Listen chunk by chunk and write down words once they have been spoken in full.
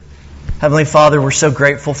Heavenly Father, we're so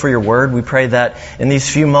grateful for your word. We pray that in these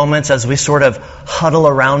few moments, as we sort of huddle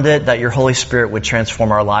around it, that your Holy Spirit would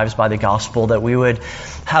transform our lives by the gospel, that we would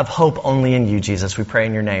have hope only in you, Jesus. We pray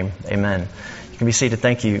in your name. Amen. You can be seated.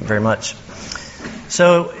 Thank you very much.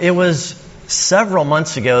 So it was several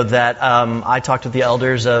months ago that I talked with the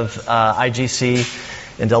elders of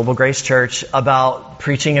IGC, Indelible Grace Church, about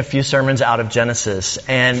preaching a few sermons out of Genesis.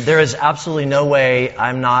 And there is absolutely no way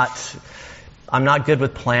I'm not good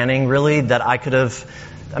with planning, really, that I could have.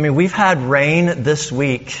 I mean, we've had rain this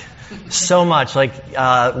week so much.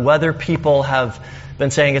 Weather people have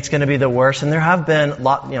been saying it's going to be the worst, and there have been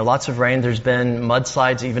lots of rain. There's been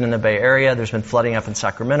mudslides even in the Bay Area. There's been flooding up in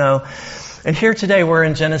Sacramento. And here today we're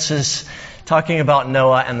in Genesis talking about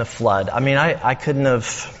Noah and the flood. I mean, I couldn't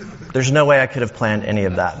have, there's no way I could have planned any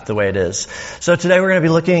of that the way it is. So today we're going to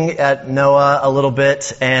be looking at Noah a little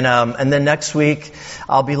bit, and then next week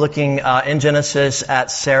I'll be looking in Genesis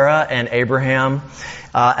at Sarah and Abraham.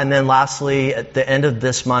 And then lastly, at the end of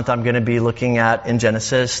this month, I'm going to be looking at, in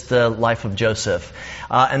Genesis, the life of Joseph.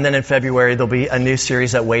 And then in February, there'll be a new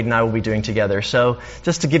series that Wade and I will be doing together. So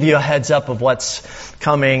just to give you a heads up of what's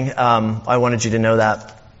coming, I wanted you to know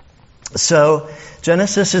that. So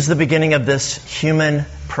Genesis is the beginning of this human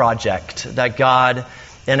project that God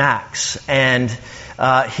enacts, and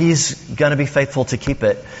He's going to be faithful to keep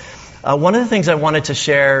it. One of the things I wanted to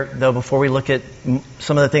share, though, before we look at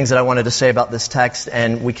some of the things that I wanted to say about this text,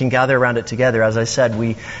 and we can gather around it together. As I said,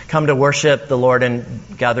 we come to worship the Lord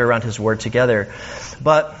and gather around His Word together.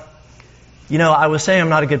 But, I was saying I'm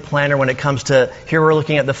not a good planner when it comes to, here we're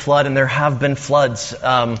looking at the flood, and there have been floods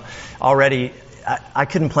already. I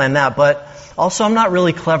couldn't plan that. But also I'm not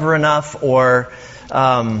really clever enough or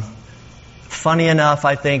funny enough,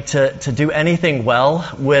 I think, to do anything well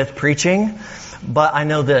with preaching. But I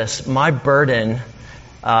know this, my burden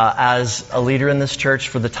as a leader in this church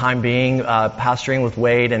for the time being, pastoring with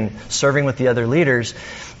Wade and serving with the other leaders,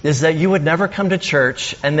 is that you would never come to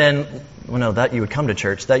church and then, that you would come to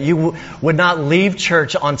church, that you would not leave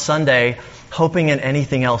church on Sunday hoping in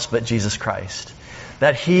anything else but Jesus Christ.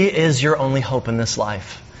 That He is your only hope in this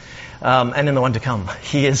life, and in the one to come.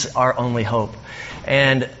 He is our only hope.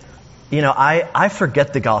 And, I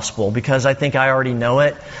forget the gospel because I think I already know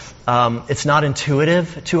it. It's not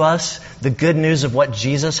intuitive to us. The good news of what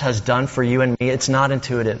Jesus has done for you and me, it's not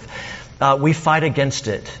intuitive. We fight against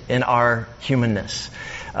it in our humanness,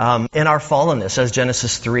 in our fallenness, as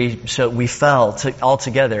Genesis 3 showed. We fell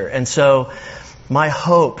altogether. And so my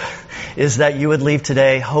hope is that you would leave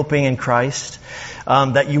today hoping in Christ,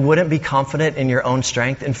 that you wouldn't be confident in your own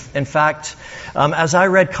strength. In fact, as I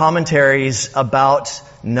read commentaries about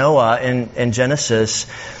Noah in Genesis,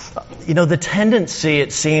 the tendency,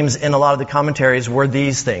 it seems, in a lot of the commentaries were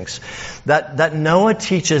these things. That Noah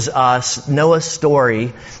teaches us, Noah's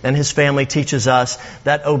story and his family teaches us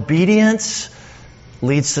that obedience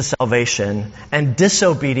leads to salvation and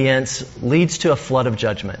disobedience leads to a flood of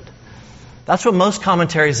judgment. That's what most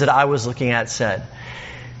commentaries that I was looking at said.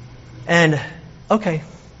 And, okay,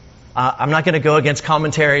 I'm not going to go against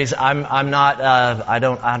commentaries. I'm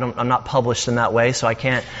not published in that way, so I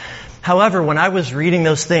can't. However, when I was reading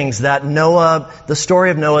those things, that Noah, the story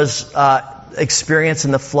of Noah's experience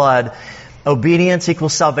in the flood, obedience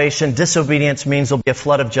equals salvation, disobedience means there'll be a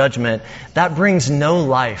flood of judgment, that brings no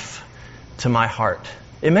life to my heart.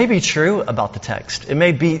 It may be true about the text. It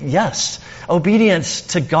may be, yes, obedience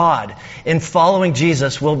to God in following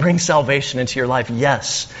Jesus will bring salvation into your life.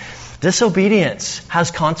 Yes. Disobedience has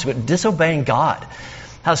consequences. Disobeying God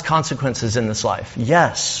has consequences in this life.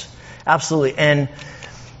 Yes, absolutely.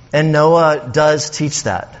 And Noah does teach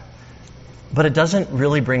that. But it doesn't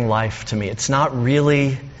really bring life to me. It's not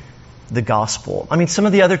really the gospel. I mean, some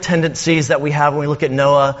of the other tendencies that we have when we look at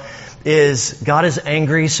Noah is God is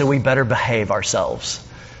angry, so we better behave ourselves.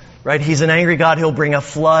 Right? He's an angry God. He'll bring a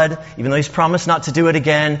flood, even though He's promised not to do it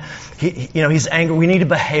again. He's angry. We need to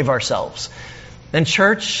behave ourselves. And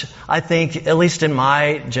church, I think, at least in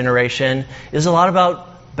my generation, is a lot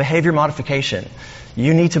about behavior modification.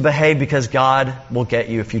 You need to behave because God will get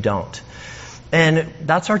you if you don't. And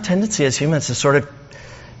that's our tendency as humans, to sort of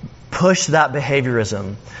push that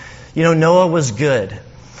behaviorism. Noah was good.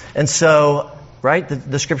 And so, right,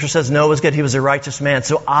 the scripture says Noah was good. He was a righteous man.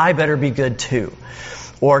 So I better be good too.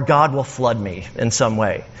 Or God will flood me in some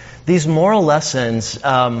way. These moral lessons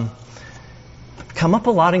come up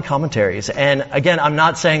a lot in commentaries. And again, I'm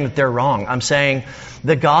not saying that they're wrong. I'm saying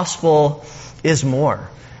the gospel is more.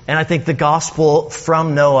 And I think the gospel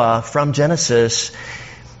from Noah, from Genesis,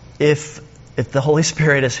 if the Holy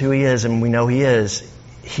Spirit is who He is, and we know He is,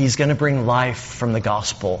 He's going to bring life from the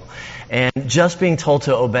gospel. And just being told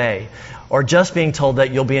to obey, or just being told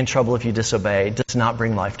that you'll be in trouble if you disobey, does not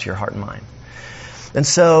bring life to your heart and mind. And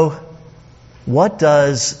so, what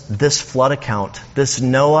does this flood account, this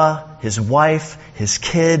Noah, his wife, his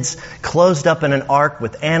kids, closed up in an ark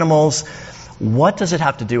with animals, what does it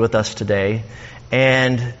have to do with us today?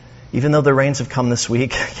 And even though the rains have come this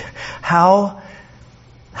week, how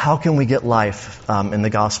can we get life in the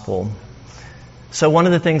gospel? So one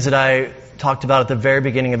of the things that I talked about at the very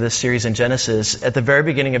beginning of this series in Genesis, at the very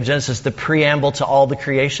beginning of Genesis, the preamble to all the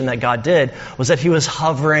creation that God did was that He was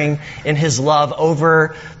hovering in His love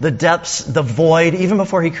over the depths, the void, even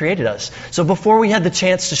before He created us. So before we had the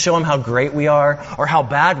chance to show Him how great we are or how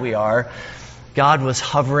bad we are, God was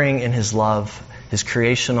hovering in His love, His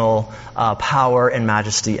creational power and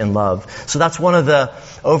majesty and love. So that's one of the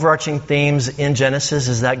overarching themes in Genesis,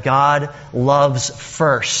 is that God loves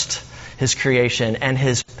first His creation and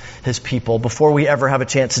His people before we ever have a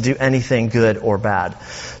chance to do anything good or bad.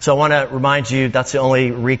 So I want to remind you, that's the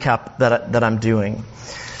only recap that I'm doing.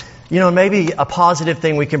 Maybe a positive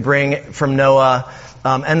thing we can bring from Noah,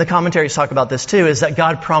 and the commentaries talk about this too, is that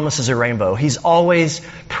God promises a rainbow. He's always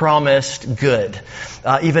promised good,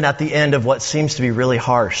 even at the end of what seems to be really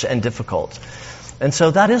harsh and difficult. And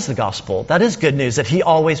so that is the gospel. That is good news, that He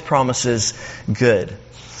always promises good.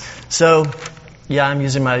 So, yeah, I'm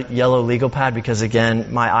using my yellow legal pad because,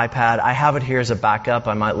 again, my iPad, I have it here as a backup.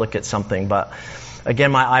 I might look at something, but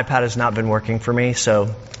again, my iPad has not been working for me,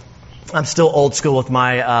 so I'm still old school with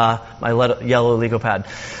my yellow legal pad.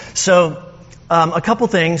 So, a couple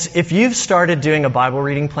things. If you've started doing a Bible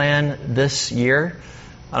reading plan this year,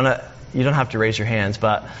 you don't have to raise your hands,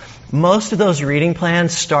 but most of those reading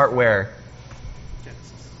plans start where?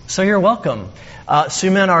 So you're welcome.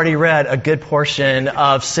 Suman already read a good portion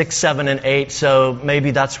of 6, 7, and 8, so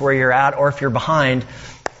maybe that's where you're at. Or if you're behind,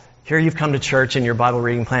 here you've come to church and your Bible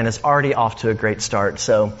reading plan is already off to a great start.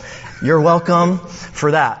 So you're welcome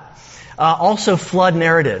for that. Also, flood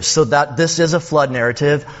narratives. So that this is a flood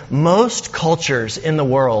narrative. Most cultures in the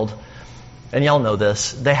world, and y'all know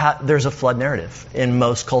this, there's a flood narrative in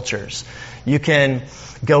most cultures. You can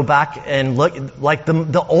go back and look, like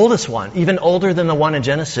the oldest one, even older than the one in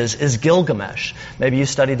Genesis, is Gilgamesh. Maybe you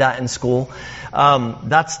studied that in school.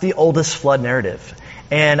 That's the oldest flood narrative.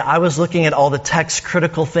 And I was looking at all the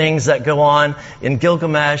text-critical things that go on in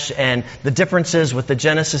Gilgamesh and the differences with the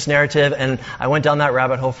Genesis narrative, and I went down that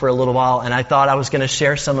rabbit hole for a little while, and I thought I was going to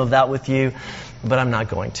share some of that with you, but I'm not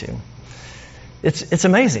going to. It's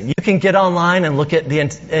amazing. You can get online and look at in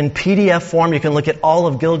PDF form. You can look at all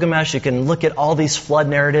of Gilgamesh. You can look at all these flood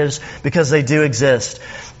narratives because they do exist.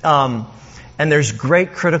 And there's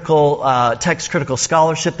great text critical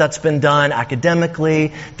scholarship that's been done academically,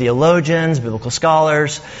 theologians, biblical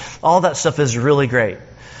scholars. All that stuff is really great.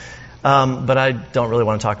 But I don't really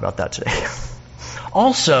want to talk about that today.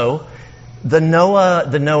 Also, the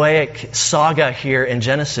Noahic saga here in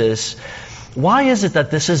Genesis. Why is it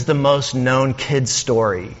that this is the most known kids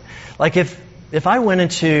story? Like if I went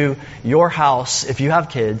into your house, if you have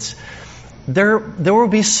kids, there will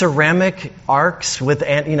be ceramic arcs with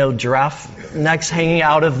giraffe necks hanging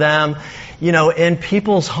out of them, in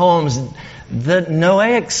people's homes.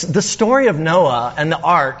 The story of Noah and the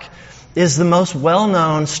ark is the most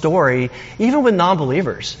well-known story, even with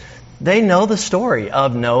non-believers. They know the story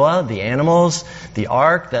of Noah, the animals, the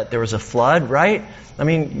ark, that there was a flood, right? I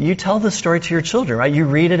mean, you tell the story to your children, right? You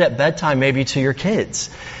read it at bedtime, maybe to your kids.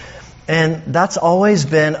 And that's always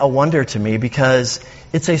been a wonder to me because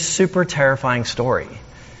it's a super terrifying story,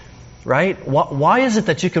 right? Why is it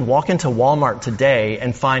that you could walk into Walmart today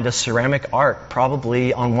and find a ceramic ark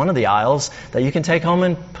probably on one of the aisles that you can take home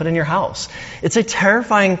and put in your house? It's a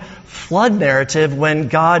terrifying flood narrative when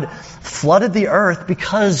God flooded the earth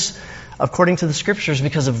because, according to the scriptures,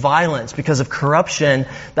 because of violence, because of corruption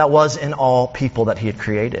that was in all people that He had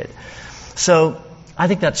created. So I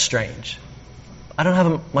think that's strange. I don't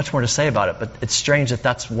have much more to say about it, but it's strange that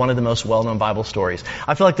that's one of the most well-known Bible stories.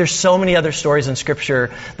 I feel like there's so many other stories in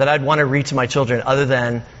Scripture that I'd want to read to my children other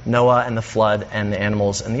than Noah and the flood and the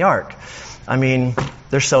animals and the ark. I mean,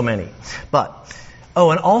 there's so many. But,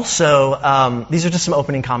 and also, these are just some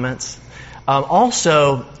opening comments.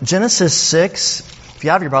 Also, Genesis 6, if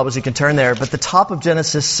you have your Bibles, you can turn there, but the top of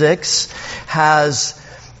Genesis 6 has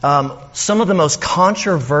some of the most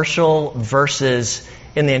controversial verses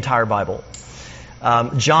in the entire Bible.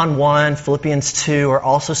 John 1, Philippians 2 are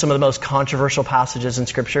also some of the most controversial passages in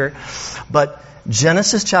Scripture. But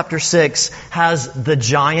Genesis chapter 6 has the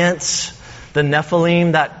giants, the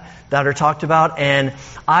Nephilim that are talked about. And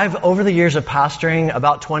I've, over the years of pastoring,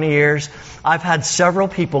 about 20 years, I've had several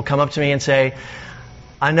people come up to me and say,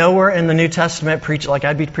 I know we're in the New Testament, like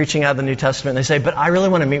I'd be preaching out of the New Testament, and they say, but I really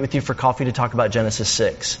want to meet with you for coffee to talk about Genesis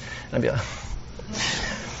 6. And I'd be like,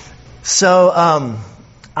 so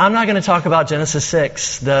I'm not going to talk about Genesis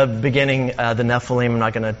 6, the beginning, the Nephilim. I'm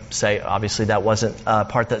not going to say, obviously, that wasn't a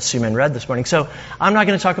part that Suman read this morning. So I'm not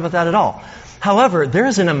going to talk about that at all. However, there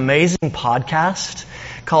is an amazing podcast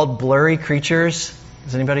called Blurry Creatures.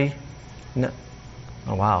 Does anybody know?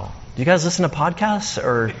 Oh, wow. Do you guys listen to podcasts,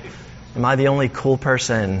 or am I the only cool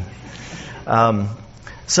person?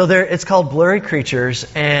 It's called Blurry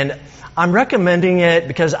Creatures, and I'm recommending it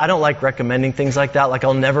because I don't like recommending things like that. Like,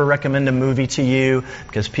 I'll never recommend a movie to you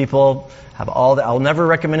because people have I'll never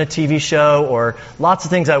recommend a TV show or lots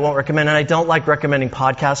of things I won't recommend, and I don't like recommending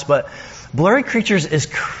podcasts, but Blurry Creatures is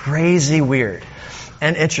crazy weird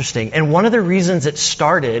and interesting. And one of the reasons it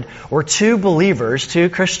started were two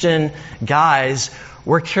Christian guys,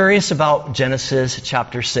 were curious about Genesis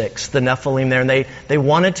chapter 6, the Nephilim there, and they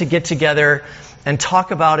wanted to get together and talk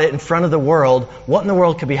about it in front of the world, what in the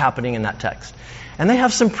world could be happening in that text. And they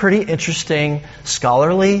have some pretty interesting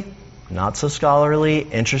scholarly, not so scholarly,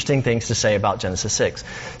 interesting things to say about Genesis 6.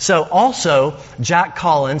 So also, Jack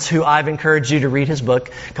Collins, who I've encouraged you to read his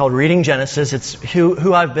book called Reading Genesis, it's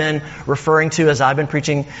who I've been referring to as I've been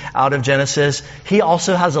preaching out of Genesis. He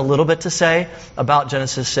also has a little bit to say about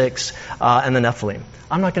Genesis 6 and the Nephilim.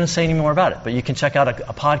 I'm not going to say any more about it, but you can check out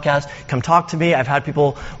a podcast. Come talk to me. I've had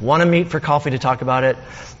people want to meet for coffee to talk about it.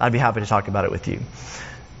 I'd be happy to talk about it with you.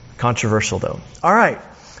 Controversial, though. All right.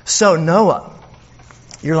 So Noah.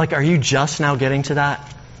 You're like, are you just now getting to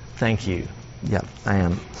that? Thank you. Yeah, I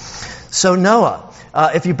am. So Noah,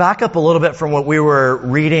 if you back up a little bit from what we were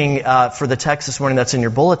reading for the text this morning that's in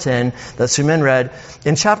your bulletin that Sumin read,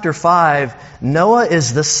 in chapter 5, Noah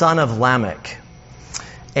is the son of Lamech.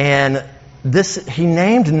 And he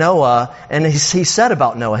named Noah, and he said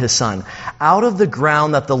about Noah, his son, out of the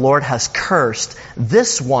ground that the Lord has cursed,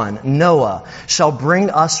 this one, Noah, shall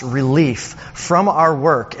bring us relief from our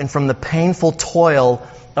work and from the painful toil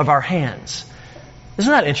of our hands.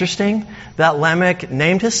 Isn't that interesting? That Lamech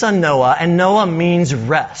named his son Noah, and Noah means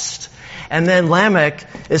rest. And then Lamech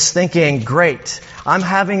is thinking, great, I'm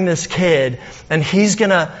having this kid, and he's going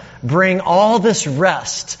to bring all this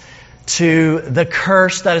rest to the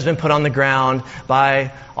curse that has been put on the ground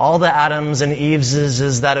by all the Adams and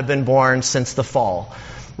Eveses that have been born since the fall.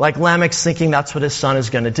 Like Lamech's thinking that's what his son is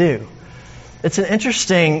going to do. It's an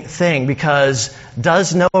interesting thing because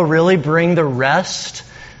does Noah really bring the rest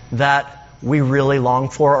that we really long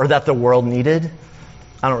for or that the world needed?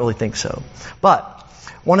 I don't really think so. But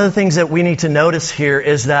one of the things that we need to notice here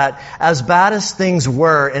is that as bad as things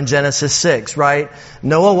were in Genesis 6, right?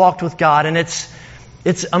 Noah walked with God, and it's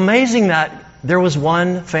amazing that there was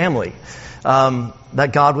one family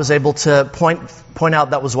that God was able to point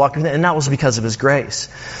out that was walking, and that was because of His grace.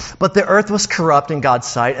 But the earth was corrupt in God's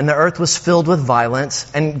sight, and the earth was filled with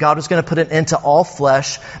violence, and God was going to put an end to all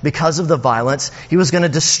flesh because of the violence. He was going to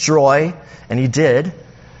destroy, and He did.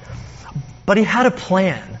 But He had a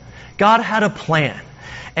plan. God had a plan.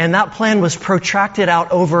 And that plan was protracted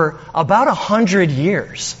out over about 100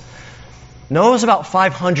 years. Noah was about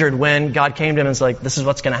 500 when God came to him and was like, this is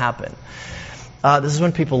what's going to happen. This is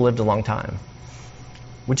when people lived a long time.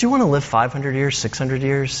 Would you want to live 500 years, 600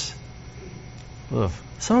 years? Ugh.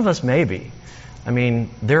 Some of us maybe. I mean,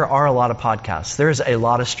 there are a lot of podcasts. There's a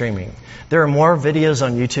lot of streaming. There are more videos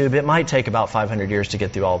on YouTube. It might take about 500 years to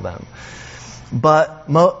get through all of them. But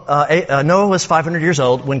Noah was 500 years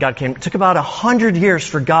old when God came. It took about 100 years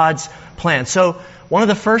for God's plan. So one of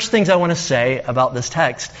the first things I want to say about this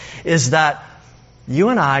text is that you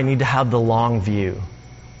and I need to have the long view.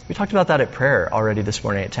 We talked about that at prayer already this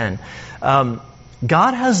morning at 10.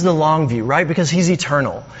 God has the long view, right? Because He's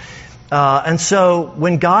eternal. And so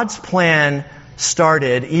when God's plan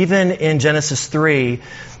started, even in Genesis 3,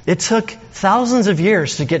 it took thousands of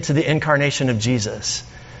years to get to the incarnation of Jesus.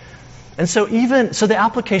 And so the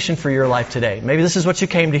application for your life today, maybe this is what you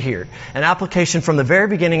came to hear, an application from the very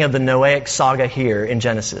beginning of the Noahic saga here in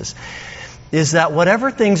Genesis, is that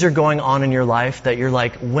whatever things are going on in your life that you're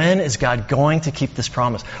like, when is God going to keep this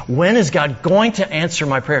promise? When is God going to answer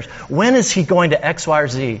my prayers? When is He going to X, Y, or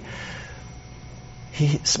Z?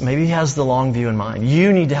 Maybe He has the long view in mind.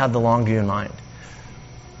 You need to have the long view in mind.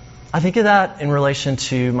 I think of that in relation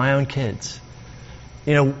to my own kids.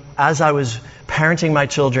 You know, as I was parenting my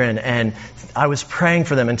children and I was praying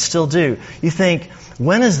for them and still do, you think,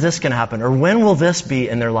 when is this going to happen? Or when will this be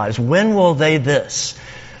in their lives? When will they this?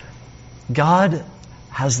 God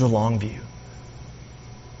has the long view.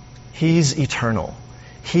 He's eternal.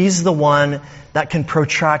 He's the one that can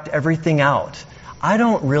protract everything out. I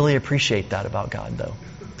don't really appreciate that about God, though.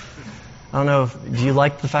 I don't know, do you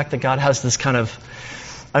like the fact that God has this kind of,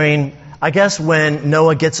 I guess when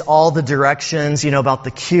Noah gets all the directions, about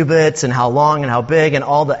the cubits and how long and how big and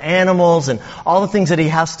all the animals and all the things that he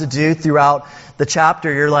has to do throughout the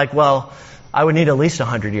chapter, you're like, well, I would need at least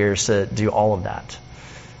 100 years to do all of that.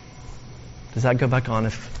 Does that go back on?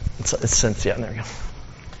 If it's since, yeah, there we go.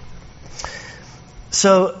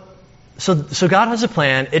 So God has a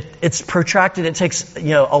plan. It's protracted. It takes,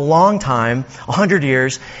 a long time, 100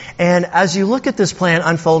 years. And as you look at this plan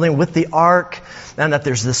unfolding with the ark, and that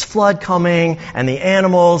there's this flood coming, and the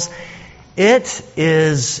animals, it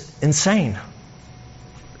is insane.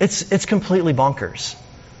 It's completely bonkers.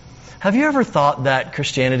 Have you ever thought that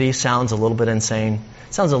Christianity sounds a little bit insane?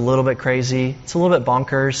 It sounds a little bit crazy. It's a little bit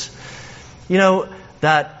bonkers.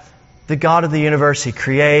 That the God of the universe, He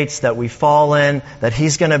creates, that we fall in, that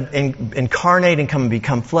He's going to incarnate and come and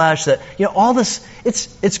become flesh, that, all this,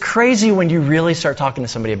 it's crazy when you really start talking to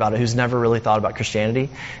somebody about it who's never really thought about Christianity.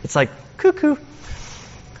 It's like, cuckoo.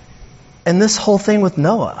 And this whole thing with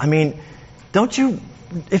Noah,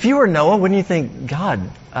 if you were Noah, wouldn't you think,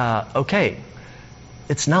 God, okay,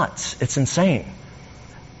 it's nuts, it's insane.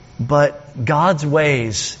 But God's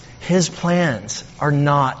ways, His plans are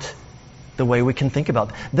not the way we can think about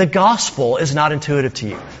them. The gospel is not intuitive to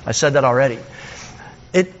you. I said that already.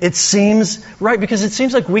 It seems right because it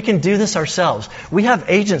seems like we can do this ourselves. We have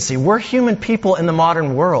agency. We're human people in the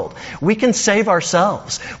modern world. We can save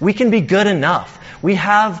ourselves. We can be good enough. We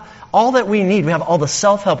have all that we need. We have all the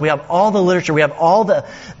self-help. We have all the literature. We have all the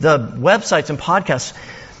websites and podcasts.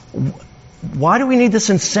 Why do we need this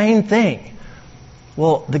insane thing?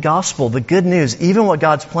 Well, the gospel, the good news, even what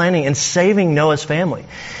God's planning in saving Noah's family.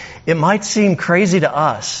 It might seem crazy to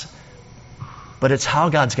us, but it's how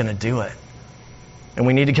God's going to do it. And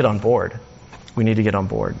we need to get on board. We need to get on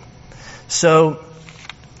board. So,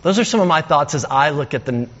 those are some of my thoughts as I look at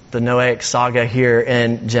the Noahic saga here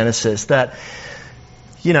in Genesis. That,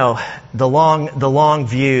 the long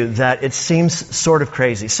view, that it seems sort of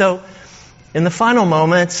crazy. So, in the final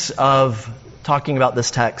moments of talking about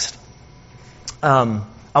this text, I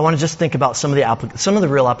want to just think about some of the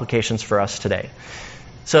real applications for us today.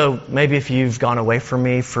 So maybe if you've gone away from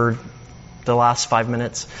me for the last 5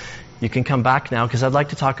 minutes, you can come back now because I'd like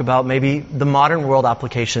to talk about maybe the modern world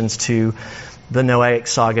applications to the Noahic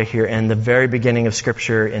saga here and the very beginning of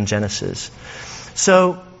Scripture in Genesis.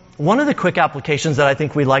 So one of the quick applications that I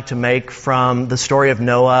think we'd like to make from the story of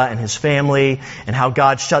Noah and his family and how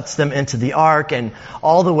God shuts them into the ark and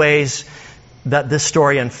all the ways that this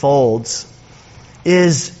story unfolds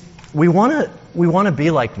is we want to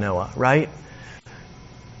be like Noah, right?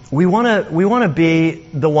 We want to be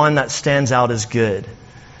the one that stands out as good.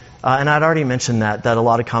 And I'd already mentioned that a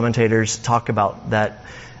lot of commentators talk about that.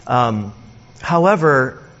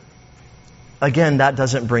 However, again, that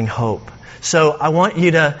doesn't bring hope. So I want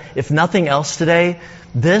you to, if nothing else today,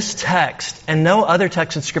 this text, and no other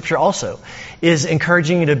text in Scripture also, is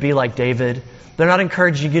encouraging you to be like David. They're not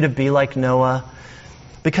encouraging you to be like Noah,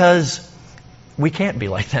 because we can't be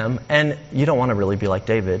like them, and you don't want to really be like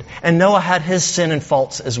David. And Noah had his sin and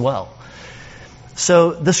faults as well.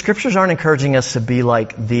 So the Scriptures aren't encouraging us to be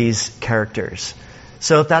like these characters.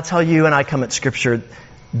 So if that's how you and I come at Scripture,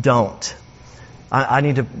 don't. I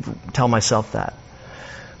need to tell myself that.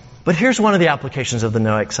 But here's one of the applications of the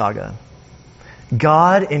Noahic saga.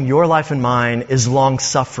 God in your life and mine is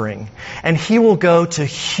long-suffering, and He will go to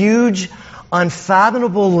huge,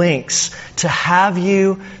 unfathomable lengths to have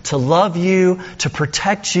you, to love you, to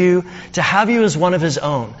protect you, to have you as one of His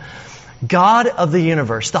own. God of the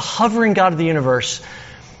universe, the hovering God of the universe,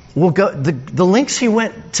 will go the lengths He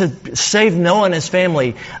went to save Noah and his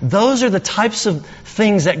family. Those are the types of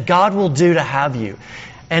things that God will do to have you.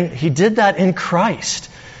 And He did that in Christ.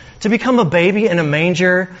 To become a baby in a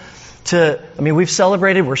manger, we've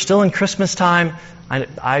celebrated, we're still in Christmas time.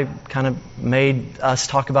 I kind of made us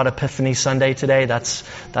talk about Epiphany Sunday today.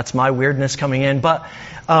 That's my weirdness coming in. But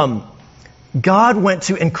God went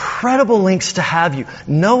to incredible lengths to have you.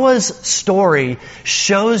 Noah's story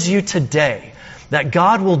shows you today that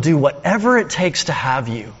God will do whatever it takes to have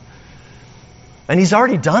you. And He's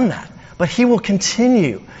already done that. But He will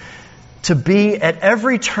continue to be at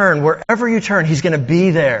every turn, wherever you turn, He's going to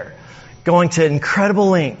be there, going to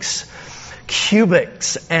incredible lengths,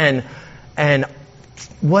 cubics, and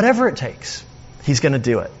whatever it takes, He's going to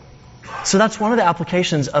do it. So that's one of the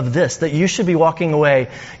applications of this, that you should be walking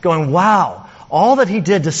away going, wow, all that He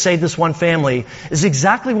did to save this one family is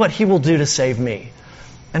exactly what He will do to save me.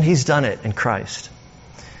 And He's done it in Christ.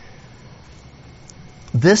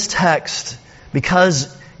 This text,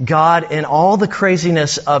 because God, in all the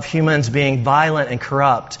craziness of humans being violent and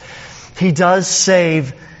corrupt, He does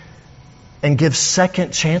save and gives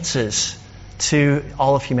second chances to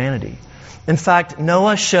all of humanity. In fact,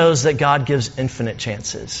 Noah shows that God gives infinite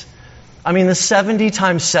chances. I mean, the 70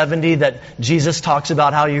 times 70 that Jesus talks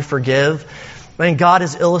about how you forgive, I mean, God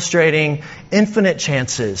is illustrating infinite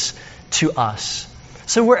chances to us.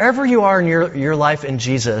 So wherever you are in your life in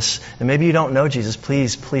Jesus, and maybe you don't know Jesus,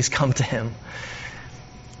 please come to Him.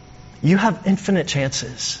 You have infinite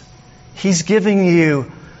chances. He's giving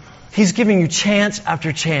you chance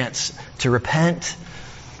after chance to repent,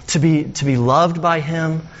 to be loved by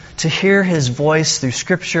Him, to hear His voice through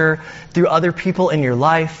Scripture, through other people in your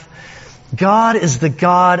life. God is the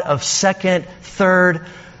God of second, third.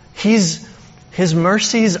 His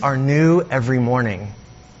mercies are new every morning,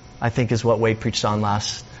 I think is what Wade preached on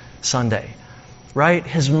last Sunday. Right?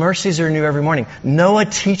 His mercies are new every morning. Noah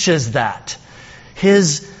teaches that.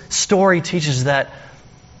 His story teaches that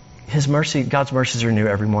God's mercies are new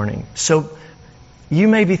every morning. So you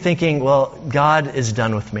may be thinking, well, God is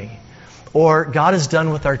done with me. Or God is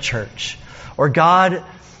done with our church. Or God,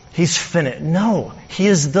 He's finished. No, He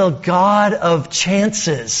is the God of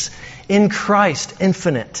chances in Christ,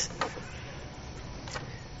 infinite.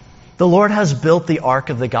 The Lord has built the ark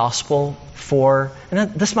of the gospel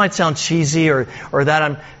and this might sound cheesy or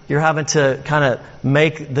that you're having to kind of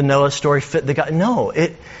make the Noah story fit the God. No,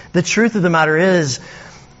 the truth of the matter is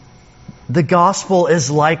the gospel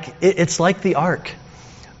is it's like the ark.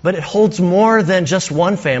 But it holds more than just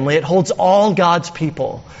one family. It holds all God's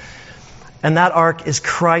people. And that ark is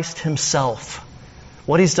Christ Himself.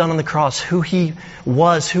 What He's done on the cross, who He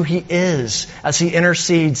was, who He is, as He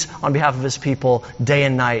intercedes on behalf of His people day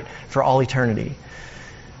and night for all eternity.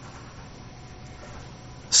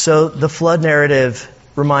 So the flood narrative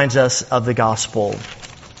reminds us of the gospel.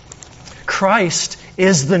 Christ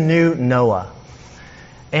is the new Noah.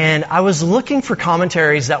 And I was looking for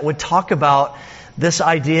commentaries that would talk about this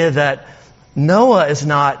idea that Noah is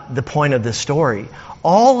not the point of this story.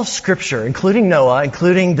 All of Scripture, including Noah,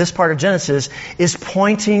 including this part of Genesis, is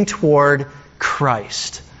pointing toward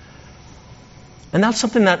Christ. And that's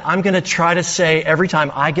something that I'm going to try to say every time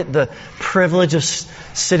I get the privilege of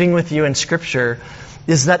sitting with you in Scripture,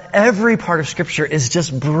 is that every part of Scripture is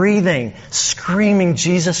just breathing, screaming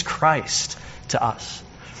Jesus Christ to us.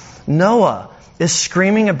 Noah is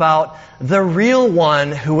screaming about the real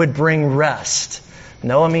one who would bring rest.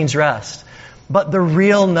 Noah means rest. But the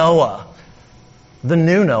real Noah, the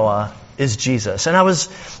new Noah, is Jesus. And I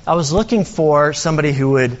was looking for somebody who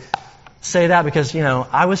would say that because,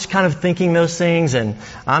 I was kind of thinking those things and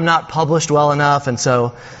I'm not published well enough. And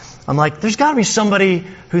so I'm like, there's got to be somebody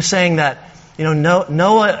who's saying that,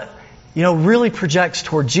 Noah, really projects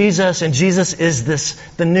toward Jesus, and Jesus is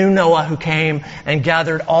the new Noah who came and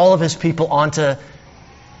gathered all of his people onto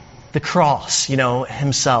the cross,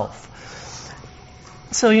 himself.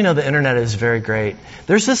 So, the internet is very great.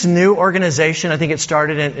 There's this new organization, I think it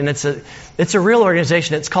started and it's a real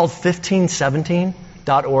organization. It's called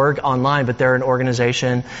 1517.org online, but they're an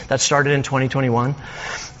organization that started in 2021.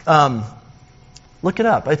 Look it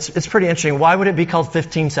up. It's pretty interesting. Why would it be called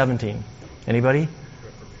 1517? Anybody?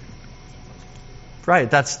 Right,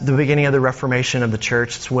 that's the beginning of the Reformation of the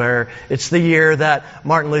church. It's the year that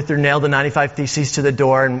Martin Luther nailed the 95 Theses to the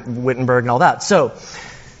door and Wittenberg and all that. So,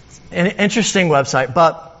 an interesting website,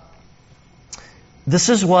 but this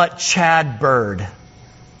is what Chad Bird,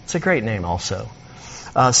 it's a great name also,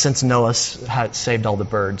 since Noah had saved all the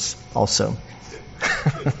birds also.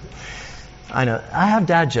 I know, I have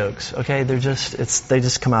dad jokes, okay? They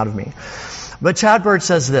just come out of me. But Chad Bird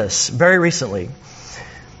says this, very recently,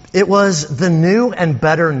 it was the new and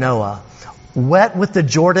better Noah, wet with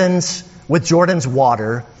Jordan's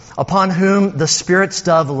water, upon whom the Spirit's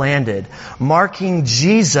dove landed, marking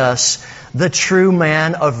Jesus, the true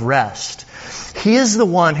man of rest. He is the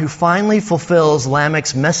one who finally fulfills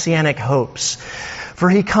Lamech's messianic hopes. For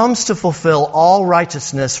he comes to fulfill all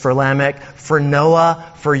righteousness for Lamech, for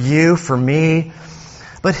Noah, for you, for me.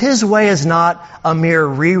 But his way is not a mere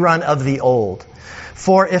rerun of the old.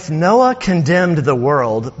 For if Noah condemned the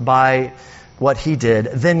world by what he did,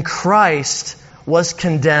 then Christ was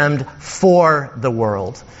condemned for the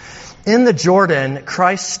world. In the Jordan,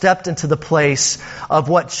 Christ stepped into the place of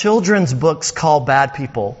what children's books call bad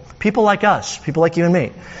people. People like us, people like you and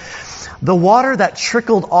me. The water that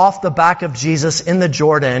trickled off the back of Jesus in the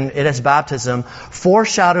Jordan at his baptism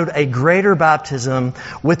foreshadowed a greater baptism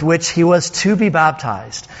with which he was to be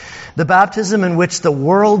baptized. The baptism in which the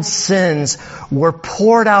world's sins were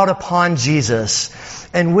poured out upon Jesus,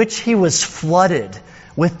 and which he was flooded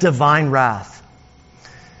with divine wrath.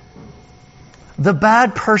 The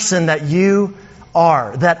bad person that you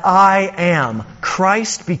are, that I am,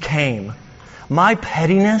 Christ became, my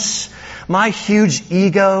pettiness, my huge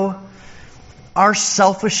ego, our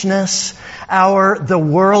selfishness, our the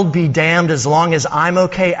world be damned as long as I'm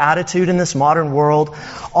okay attitude in this modern world,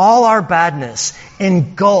 all our badness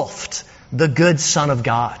engulfed the good Son of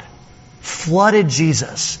God, flooded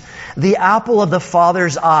Jesus. The apple of the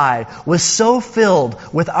Father's eye was so filled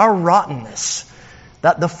with our rottenness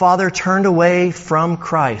that the Father turned away from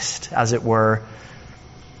Christ, as it were,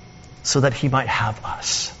 so that He might have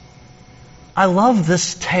us. I love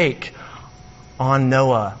this take on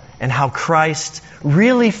Noah and how Christ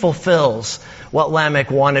really fulfills what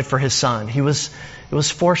Lamech wanted for his son. It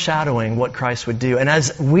was foreshadowing what Christ would do. And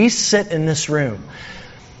as we sit in this room,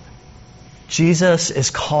 Jesus is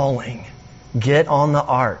calling, get on the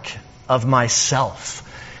ark of myself.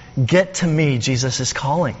 Get to me, Jesus is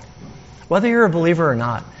calling. Whether you're a believer or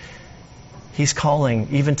not, He's calling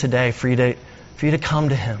even today for you to come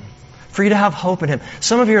to Him, for you to have hope in Him.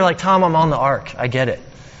 Some of you are like, Tom, I'm on the ark. I get it.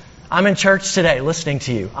 I'm in church today listening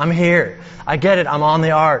to you. I'm here. I get it. I'm on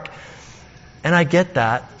the ark. And I get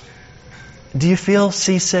that. Do you feel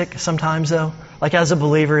seasick sometimes though? Like as a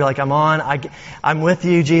believer, you're like, I'm with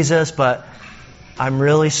you, Jesus, but I'm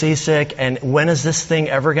really seasick. And when is this thing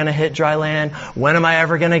ever going to hit dry land? When am I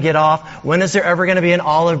ever going to get off? When is there ever going to be an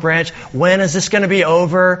olive branch? When is this going to be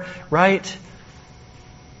over? Right?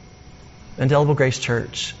 Indelible Grace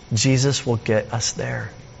Church, Jesus will get us there.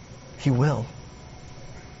 He will.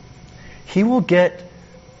 He will get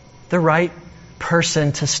the right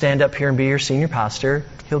person to stand up here and be your senior pastor.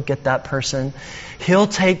 He'll get that person. He'll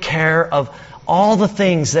take care of all the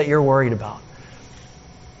things that you're worried about.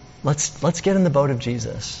 Let's get in the boat of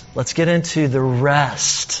Jesus. Let's get into the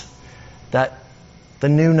rest that the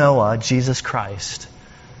new Noah, Jesus Christ,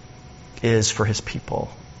 is for His people.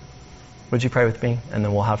 Would you pray with me? And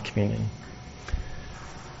then we'll have communion.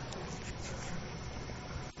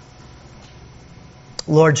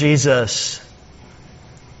 Lord Jesus,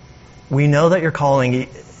 we know that You're calling,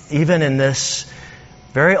 even in this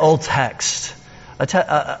very old text,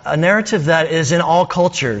 a narrative that is in all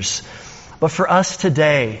cultures. But for us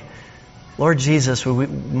today, Lord Jesus,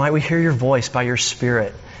 might we hear Your voice by Your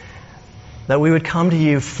Spirit, that we would come to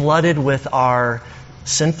You flooded with our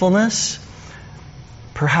sinfulness.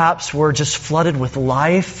 Perhaps we're just flooded with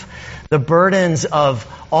life, the burdens of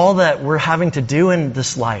all that we're having to do in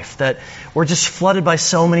this life, that we're just flooded by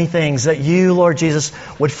so many things, that You, Lord Jesus,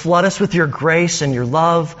 would flood us with Your grace and Your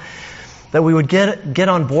love, that we would get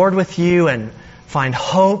on board with You and find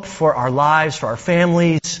hope for our lives, for our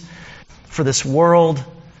families, for this world.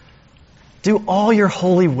 Do all Your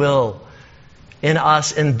holy will in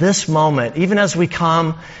us in this moment, even as we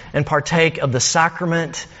come and partake of the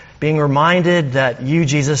sacrament, being reminded that You,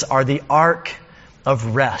 Jesus, are the ark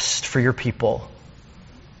of rest for Your people.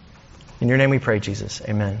 In Your name we pray, Jesus.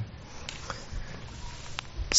 Amen.